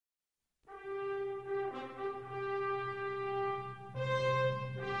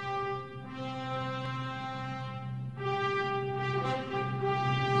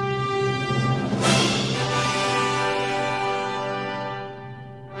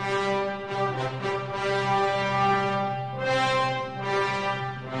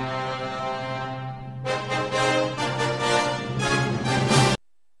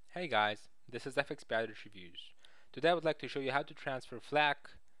This is FX Badge Reviews. Today I would like to show you how to transfer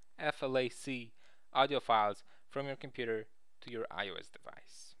FLAC audio files from your computer to your iOS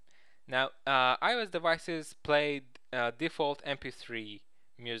device. Now, iOS devices play default MP3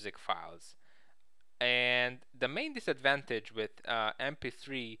 music files, and the main disadvantage with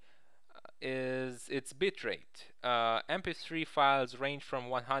MP3 is its bitrate. MP3 files range from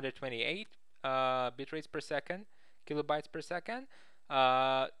 128 bitrates per second, kilobytes per second,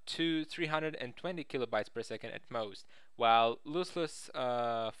 to 320 kilobytes per second at most, while lossless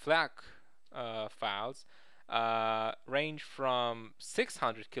FLAC files range from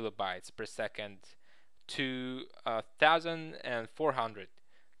 600 kilobytes per second to 1,400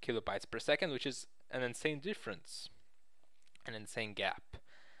 kilobytes per second, which is an insane difference, an insane gap.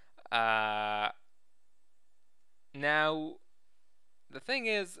 Now, the thing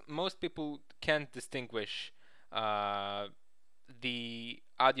is, most people can't distinguish the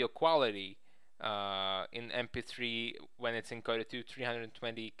audio quality in MP3 when it's encoded to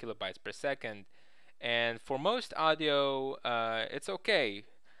 320 kilobytes per second. And for most audio, it's okay.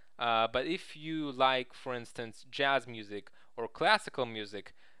 But if you like, for instance, jazz music or classical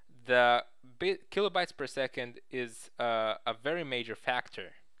music, the kilobytes per second is a very major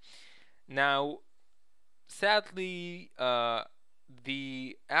factor. Now, sadly,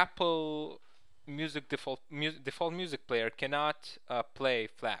 the Apple Music default music player cannot play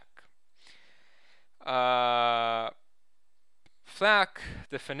FLAC. FLAC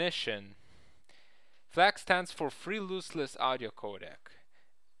definition. FLAC stands for Free Lossless Audio Codec,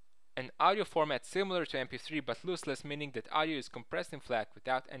 an audio format similar to MP3 but lossless, meaning that audio is compressed in FLAC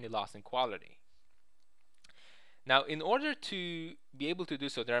without any loss in quality. Now, in order to be able to do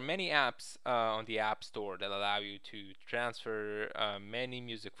so, there are many apps on the App Store that allow you to transfer many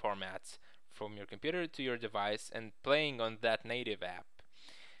music formats from your computer to your device and playing on that native app.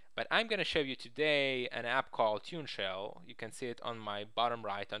 But I'm going to show you today an app called TuneShell. You can see it on my bottom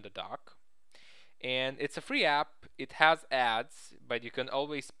right on the dock. And it's a free app. It has ads, but you can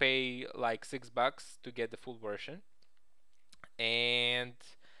always pay like $6 to get the full version. And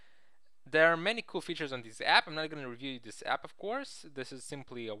there are many cool features on this app. I'm not going to review this app, of course. This is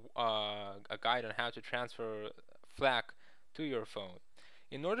simply a guide on how to transfer FLAC to your phone.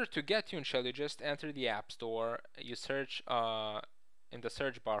 In order to get TuneShell, you just enter the App Store. You search in the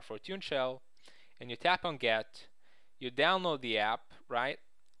search bar for TuneShell, and you tap on Get. You download the app, right?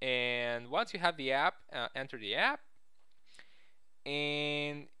 And once you have the app, enter the app,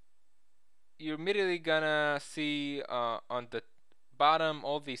 and you're immediately gonna see on the bottom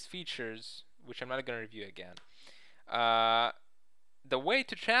all these features, which I'm not going to review again. The way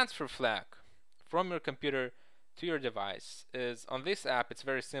to transfer FLAC from your computer to your device is on this app. It's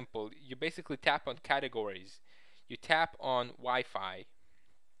very simple. You basically tap on categories, you tap on Wi-Fi,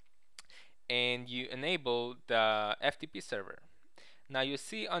 and you enable the FTP server. Now you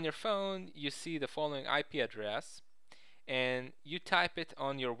see on your phone, you see the following IP address, and you type it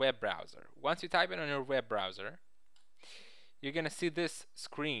on your web browser. Once you type it on your web browser, you're going to see this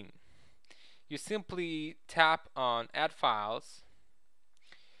screen. You simply tap on Add Files,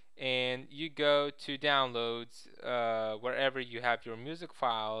 and you go to Downloads wherever you have your music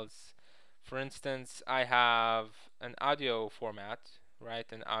files. For instance, I have an audio format,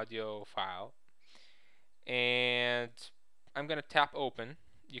 right, an audio file, and I'm going to tap Open.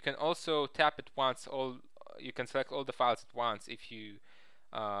 You can also tap it once. You can select all the files at once if you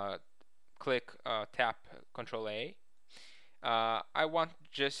click tap Control A. I want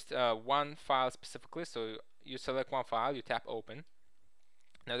just one file specifically, so you select one file, you tap Open.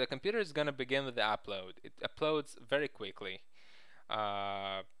 Now the computer is going to begin with the upload. It uploads very quickly.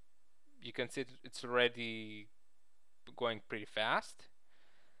 You can see it's already going pretty fast.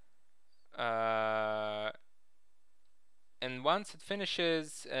 And once it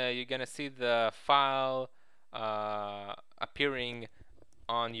finishes, you're going to see the file appearing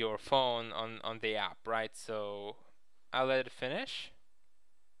on your phone on the app, right? So I'll let it finish.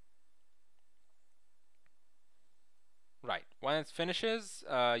 Right, when it finishes,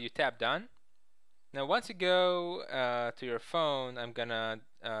 you tap Done. Now once you go to your phone, I'm gonna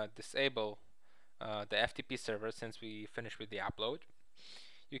disable the FTP server since we finished with the upload.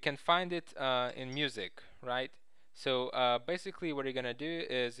 You can find it in Music, right? So basically what you're gonna do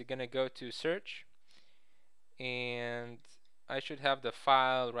is you're gonna go to Search, and I should have the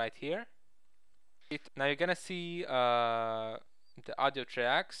file right here. Now you're gonna see the audio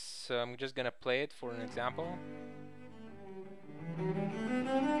tracks, so I'm just gonna play it for an example.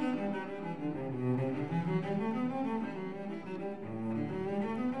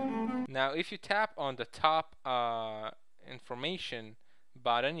 Now if you tap on the top information,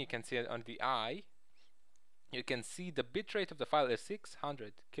 button, you can see it on the eye. You can see the bitrate of the file is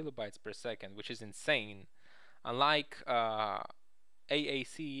 600 kilobytes per second, which is insane. Unlike AAC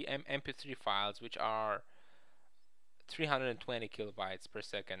MP3 files, which are 320 kilobytes per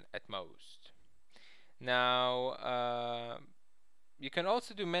second at most. Now, you can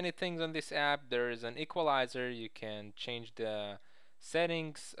also do many things on this app. There is an equalizer. You can change the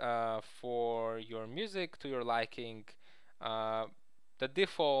settings for your music to your liking. Uh, the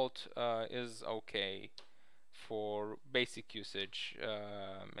default is okay for basic usage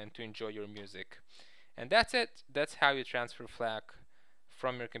and to enjoy your music. And that's it. That's how you transfer FLAC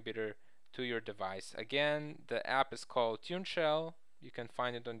from your computer to your device. Again, the app is called TuneShell. You can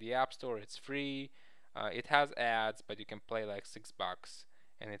find it on the App Store. It's free. It has ads, but you can play like $6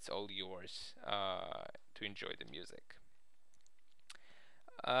 and it's all yours to enjoy the music.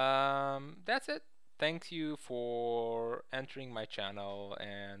 That's it. Thank you for entering my channel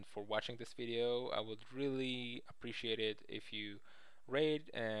and for watching this video. I would really appreciate it if you rate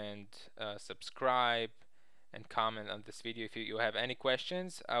and subscribe and comment on this video. If you have any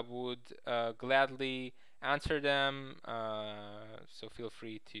questions, I would gladly answer them. So feel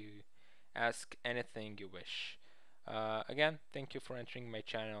free to ask anything you wish. Again, thank you for entering my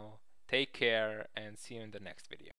channel. Take care and see you in the next video.